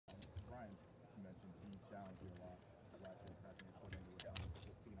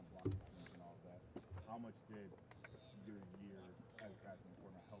much did your year as a casting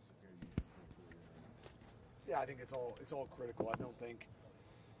coordinator help prepare you for your career? Yeah, I think it's all critical. I don't think,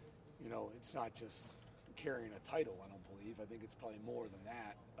 it's not just carrying a title. I don't believe. I think it's probably more than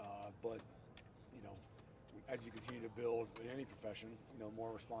that. But as you continue to build in any profession,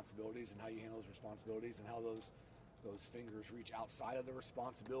 more responsibilities and how you handle those responsibilities and how those fingers reach outside of the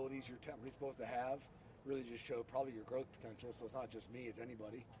responsibilities you're technically supposed to have really just show probably your growth potential. So it's not just me, it's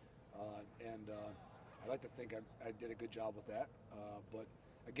anybody. I like to think I did a good job with that. But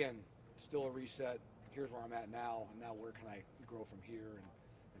again, still a reset. Here's where I'm at now, and now where can I grow from here,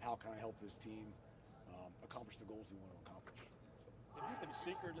 and how can I help this team accomplish the goals we want to accomplish. So. Have you been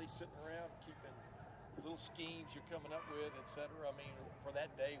secretly sitting around keeping little schemes you're coming up with, et cetera? I mean, for that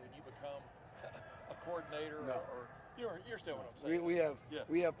day when you become a coordinator, no. or you're still what I'm saying.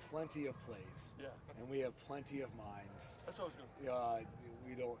 We have plenty of plays, and we have plenty of minds. That's what I was going to.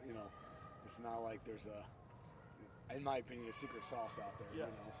 We don't, it's not like there's in my opinion, a secret sauce out there.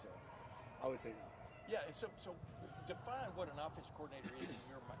 So I would say no. Yeah, and so define what an offense coordinator is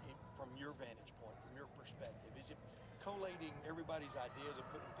from your vantage point, from your perspective. Is it collating everybody's ideas and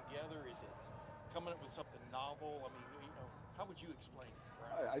putting them together? Is it coming up with something novel? I mean, how would you explain it?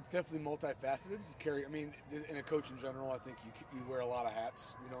 Right? It's definitely multifaceted. You carry, in a coach in general, I think you wear a lot of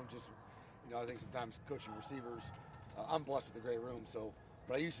hats. You don't just, I think sometimes coaching receivers, I'm blessed with a great room,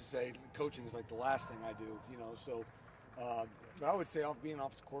 but I used to say coaching is like the last thing I do, but I would say being an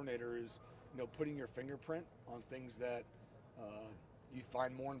offensive coordinator is, putting your fingerprint on things that you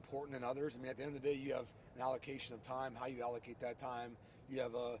find more important than others. At the end of the day, you have an allocation of time, how you allocate that time. You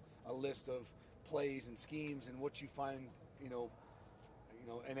have a list of plays and schemes, and what you find,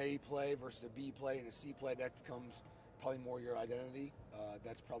 an A play versus a B play and a C play, that becomes probably more your identity.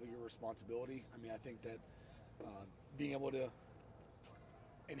 That's probably your responsibility. I think that being able to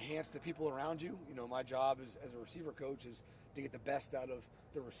enhance the people around you. My job as a receiver coach is to get the best out of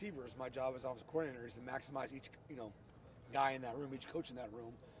the receivers. My job as offensive coordinator is to maximize each, guy in that room, each coach in that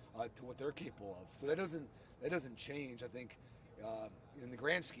room, to what they're capable of. So that doesn't change, I think, in the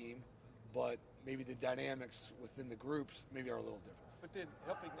grand scheme, but maybe the dynamics within the groups maybe are a little different. But then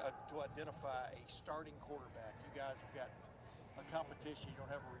helping to identify a starting quarterback. You guys have got a competition. You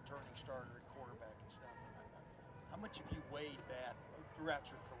don't have a returning starter at quarterback and stuff. How much have you weighed that throughout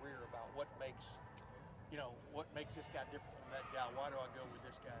your career about what makes this guy different from that guy? Why do I go with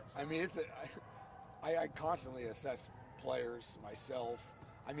this guy? I constantly assess players myself.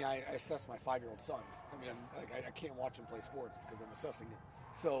 I assess my 5-year-old son. I can't watch him play sports because I'm assessing it.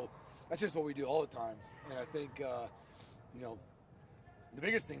 So that's just what we do all the time. And I think, the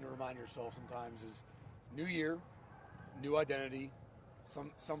biggest thing to remind yourself sometimes is new year, new identity.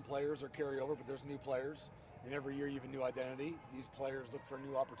 Some players are carryover, but there's new players. And every year you have a new identity. These players look for a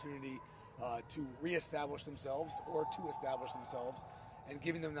new opportunity to reestablish themselves or to establish themselves. And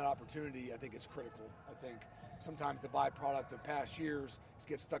giving them that opportunity, I think, is critical. I think sometimes the byproduct of past years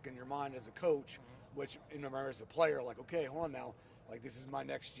gets stuck in your mind as a coach, which, as a player, like, okay, hold on now. Like, this is my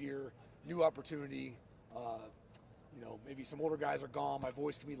next year, new opportunity. Maybe some older guys are gone. My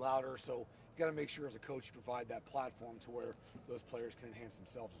voice can be louder. So you got to make sure as a coach you provide that platform to where those players can enhance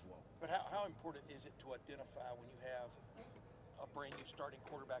themselves as well. But how important is it to identify when you have a brand new starting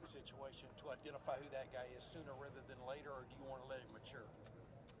quarterback situation, to identify who that guy is sooner rather than later, or do you want to let him mature?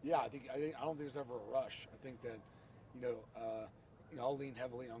 Yeah, I don't think there's ever a rush. I think that, I'll lean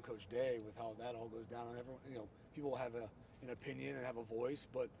heavily on Coach Day with how that all goes down. And everyone, people have an opinion and have a voice,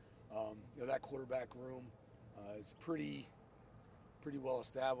 but that quarterback room is pretty well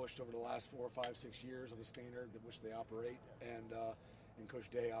established over the last 4 or 5, 6 years of the standard at which they operate, and Coach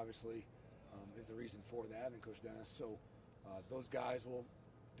Day obviously is the reason for that, and Coach Dennis. So those guys will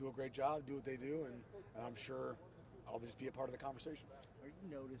do a great job, do what they do, and I'm sure I'll just be a part of the conversation. Are you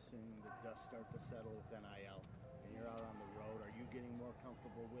noticing the dust start to settle with NIL? And you're out on the road. Are you getting more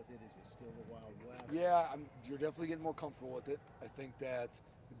comfortable with it? Is it still the Wild West? Yeah, you're definitely getting more comfortable with it. I think that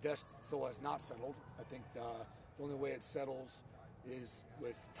the dust still has not settled. I think the only way it settles is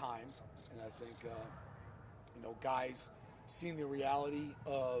with time, and I think guys seeing the reality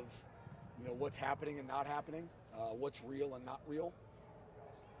of what's happening and not happening, what's real and not real.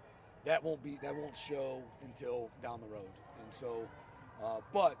 That won't show until down the road, and so,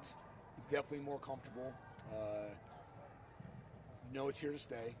 but it's definitely more comfortable. It's here to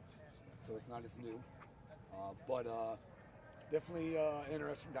stay, so it's not as new, but definitely an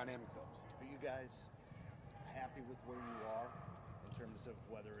interesting dynamic though. Are you guys happy with where you are in terms of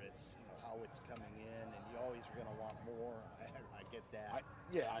whether it's how it's coming in, and you always are going to want more? I get that.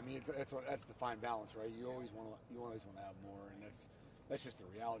 That's the fine balance, right? You always want to have more, and that's just the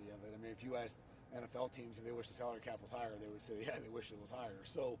reality of it. If you asked NFL teams, if they wish the salary cap was higher, they would say, yeah, they wish it was higher.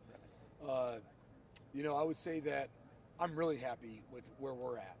 So, I would say that I'm really happy with where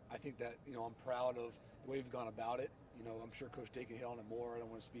we're at. I think that, I'm proud of the way we've gone about it. I'm sure Coach Day can hit on it more. I don't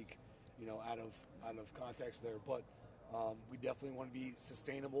want to speak, out of context there, but we definitely want to be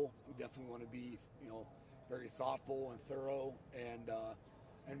sustainable. We definitely want to be, very thoughtful and thorough,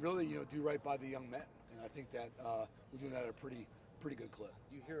 and really, do right by the young men. And I think that we're doing that at a pretty good clip.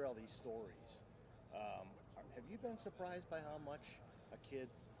 You hear all these stories. Have you been surprised by how much a kid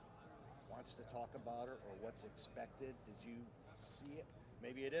wants to talk about it, or what's expected? Did you see it?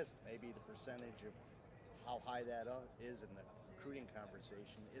 Maybe it isn't. Maybe the percentage of how high that is in the recruiting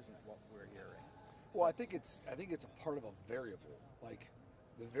conversation isn't what we're hearing. Well, I think it's a part of a variable. Like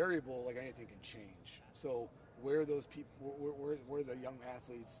the variable, like anything, can change. So where those people, where the young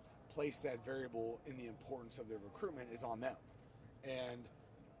athletes place that variable in the importance of their recruitment is on them. And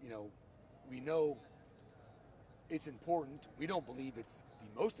we know it's important. We don't believe it's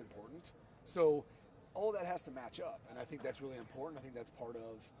the most important. So all that has to match up, and I think that's really important. I think that's part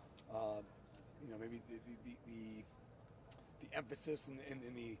of maybe the emphasis in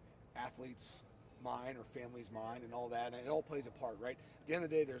the athlete's mind or family's mind and all that, and it all plays a part, right? At the end of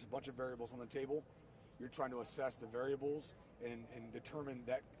the day, there's a bunch of variables on the table. You're trying to assess the variables and determine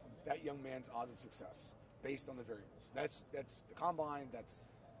that young man's odds of success based on the variables. That's the combine, that's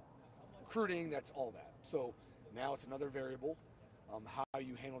recruiting, that's all that. So now it's another variable. How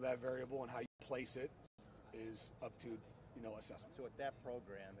you handle that variable and how you place it is up to assessment. So at that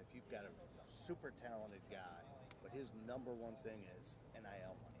program, if you've got a super talented guy, but his number one thing is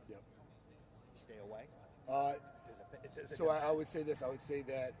NIL money. Yep. Stay away. So I would say this. I would say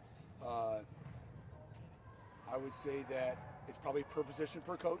that it's probably per position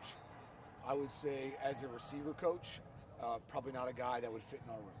per coach. I would say as a receiver coach, probably not a guy that would fit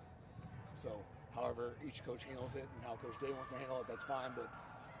in our room. So however each coach handles it and how Coach Day wants to handle it, that's fine. But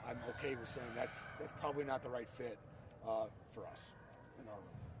I'm okay with saying that's probably not the right fit for us in our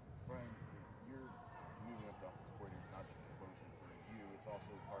room. Brian, you're moving up to offensive coordinator is not just a promotion for you, it's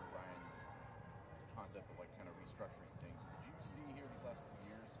also part of Ryan's concept of kind of restructuring things. Did you see here these last couple of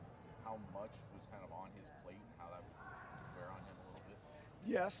years how much was kind of on his plate and how that would wear on him a little bit?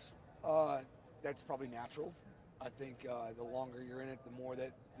 Yes, that's probably natural. I think the longer you're in it, the more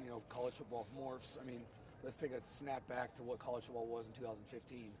that college football morphs. I mean, let's take a snap back to what college football was in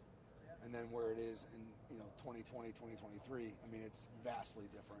 2015, and then where it is in 2020, 2023. I mean, it's vastly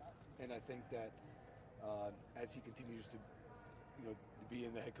different. And I think that as he continues to be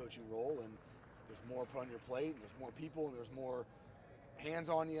in the head coaching role, and there's more put on your plate, and there's more people, and there's more hands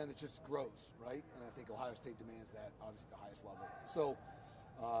on you, and it just grows, right? And I think Ohio State demands that, obviously, at the highest level. So,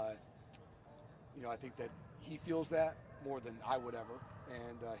 I think that he feels that more than I would ever,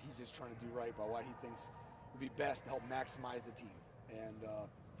 and he's just trying to do right by what he thinks would be best to help maximize the team. And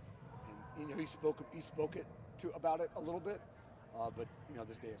he spoke about it a little bit, but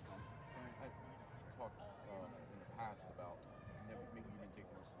this day has come. Brian, I talked in the past about maybe you didn't take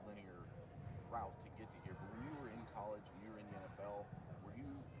the most linear route to get to here, but when you were in college, when you were in the NFL, were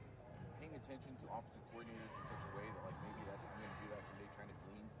you paying attention to offensive coordinators in such a way that maybe I'm going to do that someday, trying to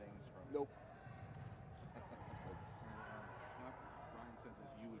glean things from? Nope. Ryan said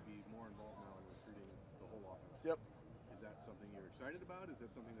that you would be more involved now in recruiting the whole offense. Yep. Is that something you're excited about? Is that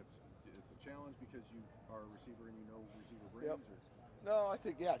something it's a challenge because you are a receiver and receiver brains? Yep. No, I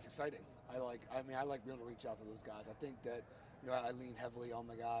think it's exciting. I like being able to reach out to those guys. I think that I lean heavily on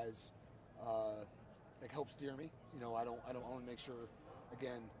the guys that help steer me. I don't want to make sure.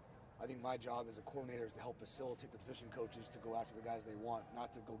 Again, I think my job as a coordinator is to help facilitate the position coaches to go after the guys they want,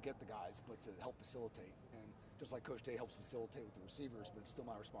 not to go get the guys, but to help facilitate. And just like Coach Day helps facilitate with the receivers, but it's still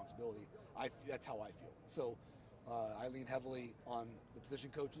my responsibility. That's how I feel. So I lean heavily on the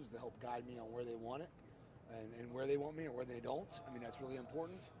position coaches to help guide me on where they want it and where they want me and where they don't. I mean, that's really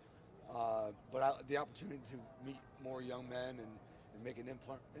important. But the opportunity to meet more young men and make an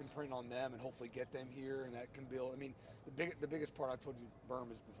imprint on them and hopefully get them here, and that can build. I mean, the biggest part I've told you,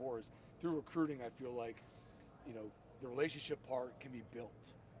 Berm, is before is through recruiting. I feel like the relationship part can be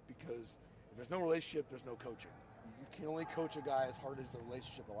built, because if there's no relationship, there's no coaching. You can only coach a guy as hard as the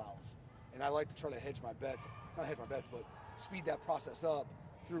relationship allows. And I like to try to not hedge my bets, but speed that process up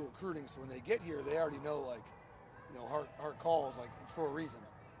through recruiting. So when they get here, they already know, Hart calls, it's for a reason.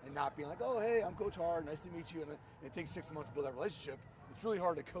 And not being like, oh, hey, I'm Coach Hart, nice to meet you. And it takes 6 months to build that relationship. It's really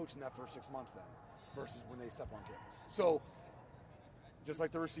hard to coach in that first 6 months then versus when they step on campus. So just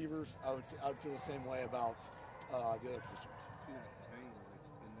like the receivers, I would feel the same way about the other positions. See that saying,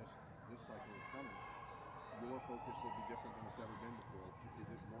 in this cycle that's coming, your focus will be different than it's ever been before. Is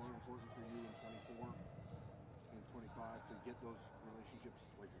it more important for you in 24 and 25 to get those relationships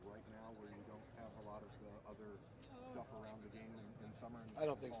like right now, where you don't have a lot of the other stuff around the game in summer? And I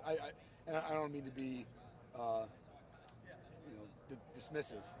don't think so. I don't mean to be,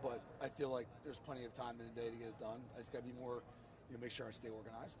 dismissive, but I feel like there's plenty of time in the day to get it done. I just got to be more, make sure I stay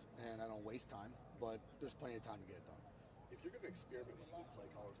organized and I don't waste time. But there's plenty of time to get it done. If you're going to experiment with new play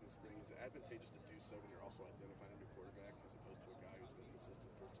callers in the spring, is it advantageous to do so when you're also identifying a new quarterback as opposed to a guy who's been an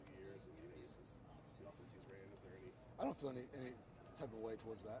assistant for 2 years and the offense he's ran? Is there any? I don't feel any type of way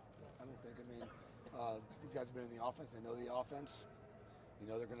towards that. I don't think. I mean, these guys have been in the offense. They know the offense.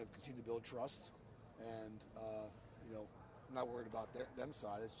 They're going to continue to build trust, and I'm not worried about them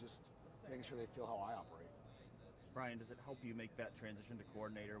side. It's just making sure they feel how I operate. Brian, does it help you make that transition to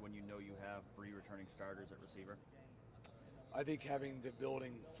coordinator when you know you have 3 returning starters at receiver? I think having the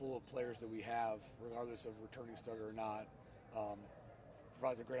building full of players that we have, regardless of returning starter or not,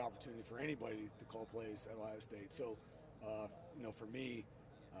 provides a great opportunity for anybody to call plays at Ohio State. So, for me,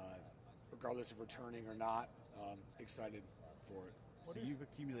 regardless of returning or not, excited for it. So you've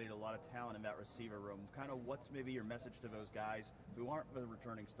accumulated a lot of talent in that receiver room. Kind of what's maybe your message to those guys who aren't the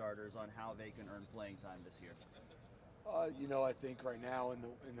returning starters on how they can earn playing time this year? I think right now in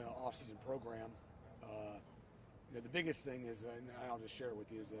the off-season program, the biggest thing is, and I'll just share it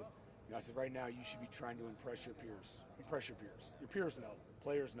with you, is that I said right now you should be trying to impress your peers. Impress your peers. Your peers know.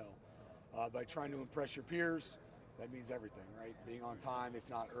 Players know. By trying to impress your peers, that means everything, right? Being on time, if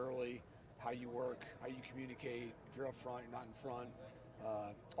not early, how you work, how you communicate. If you're up front, you're not in front.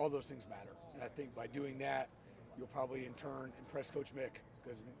 All those things matter. And I think by doing that, you'll probably in turn impress Coach Mick,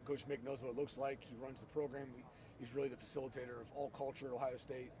 because Coach Mick knows what it looks like. He runs the program. He's really the facilitator of all culture at Ohio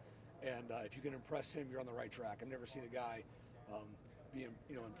State. And if you can impress him, you're on the right track. I've never seen a guy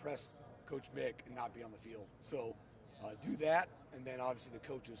impress Coach Mick and not be on the field. So do that, and then obviously the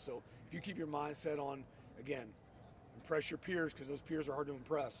coaches. So if you keep your mindset on, again, impress your peers, because those peers are hard to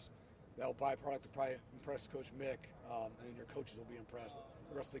impress, that'll byproduct to probably impress Coach Mick, and then your coaches will be impressed.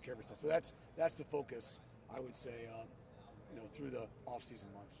 The rest will take care of itself. So that's the focus, I would say, through the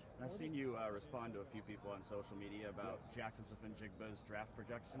off-season months. I've seen you respond to a few people on social media about Jackson Smith-Njigba's draft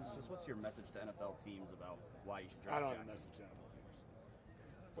projections. Just what's your message to NFL teams about why you should draft I don't Jackson? have a message to NFL teams.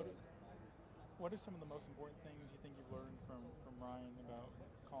 What are some of the most important things you think you've learned from Ryan about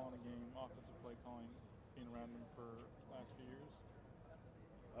calling a game, offensive play calling, being around him for the last few years?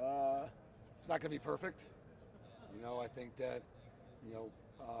 It's not going to be perfect. I think that,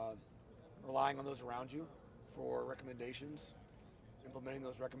 relying on those around you for recommendations, implementing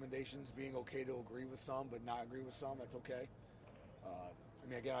those recommendations, being okay to agree with some but not agree with some, that's okay.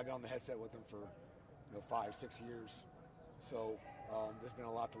 Again, I've been on the headset with him for 5-6 years, so there's been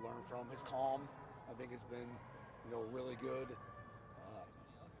a lot to learn from. His calm, I think, has been really good.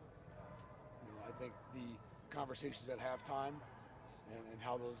 I think the conversations at halftime and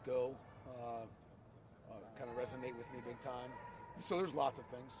how those go kind of resonate with me big time. So there's lots of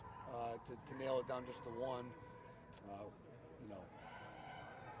things. To nail it down just to one,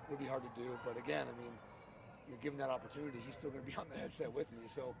 would be hard to do. But again, given that opportunity, he's still going to be on the headset with me.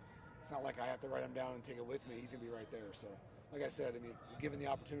 So it's not like I have to write him down and take it with me. He's going to be right there. So, like I said, given the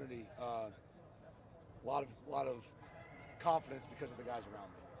opportunity, a lot of confidence because of the guys around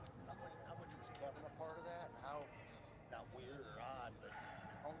me. How much was Kevin a part of that? And how, not weird or odd, but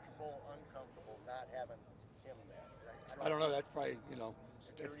comfortable, uncomfortable not having him there? I don't know. That's probably,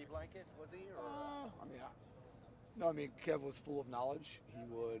 security blanket, was he? Or? Kev was full of knowledge. He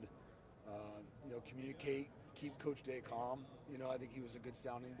would, communicate, keep Coach Day calm. I think he was a good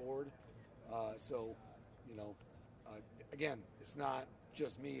sounding board. Again, it's not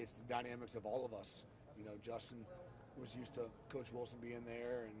just me. It's the dynamics of all of us. Justin was used to Coach Wilson being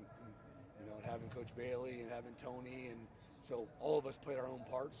there and having Coach Bailey and having Tony. And so all of us played our own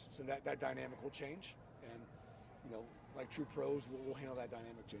parts. So that dynamic will change. And, like true pros, we'll handle that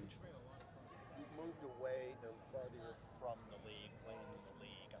dynamic change. You've moved away the farther from the league, playing in the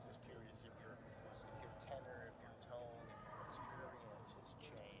league. I'm just curious if your tenor, if your tone, if your experience has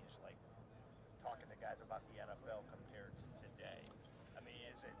changed, like talking to guys about the NFL compared to today.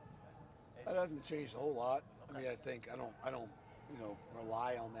 Is it? That hasn't changed a whole lot. Okay. I think I don't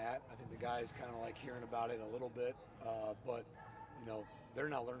rely on that. I think the guys kind of like hearing about it a little bit, but they're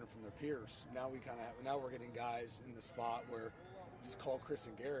not learning from their peers. Now we're getting guys in the spot where just call Chris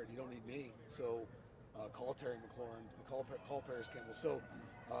and Garrett. You don't need me. So call Terry McLaurin, call Paris Campbell. So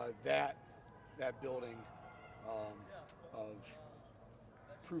that building of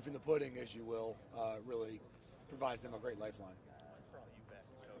proof in the pudding, as you will, really provides them a great lifeline. I brought you back,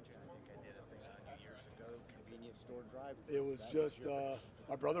 Coach. I think I did a thing on you years ago. door drive? It was just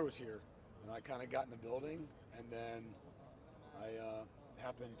my brother was here, and I kind of got in the building, and then I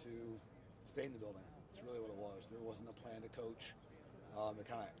happened to stay in the building. It's really what it was. There wasn't a plan to coach.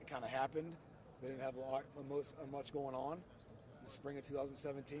 It kind of happened. They didn't have much going on in the spring of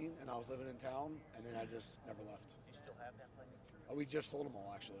 2017, and I was living in town, and then I just never left. Do you still have that place? We just sold them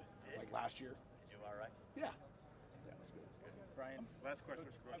all, actually, like last year. Did you all right? Yeah. Yeah, it was good. Brian, Last question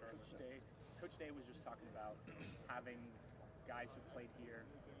for Coach Coach Day. Coach Day was just talking about having guys who played here,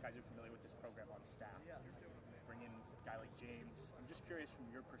 guys who are familiar with this program on staff. Bring in a guy like James. I'm just curious from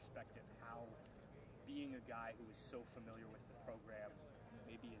your perspective how being a guy who is so familiar with the program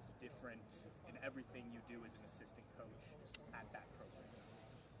maybe is different in everything you do as an assistant coach at that program.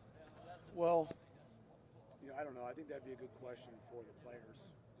 Well, I don't know. I think that'd be a good question for the players,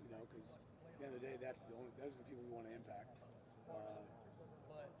 because at the end of the day, those are the people we want to impact.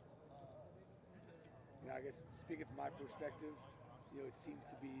 I guess speaking from my perspective, it seems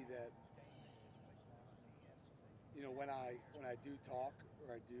to be that, when I do talk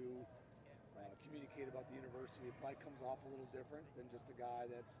or I do communicate about the university, it probably comes off a little different than just a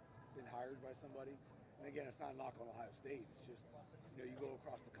guy that's been hired by somebody. And again, it's not a knock on Ohio State. It's just, you go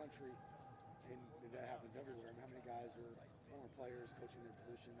across the country, and that happens everywhere. I mean, how many guys are former players coaching their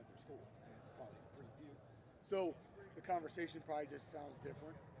position at their school? It's probably pretty few. So the conversation probably just sounds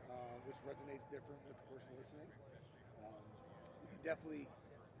different, which resonates different with the person listening. We can definitely,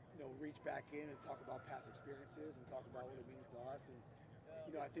 reach back in and talk about past experiences and talk about what it means to us.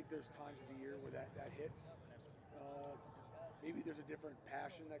 And I think there's times of the year where that hits. Maybe there's a different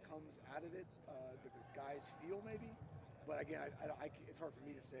passion that comes out of it that the guys feel, maybe. But again, it's hard for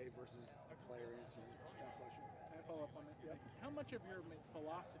me to say versus a player answering that question. Can I follow up on that? Yep. How much of your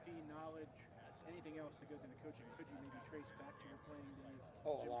philosophy, knowledge, anything else that goes into coaching could you maybe trace back to your playing days?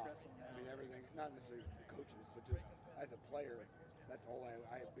 Oh, a Jim lot. Tressel now? I mean, everything, not necessarily the coaches, but just as a player, that's all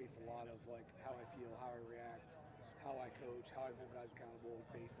I base a lot of, like, how I feel, how I react, how I coach, how I hold guys accountable is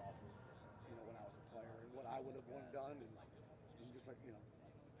based off of, when I was a player and what I would have wanted done. And just like,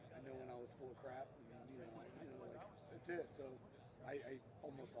 I know when I was full of crap, and, like, that's it. So I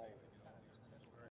almost always.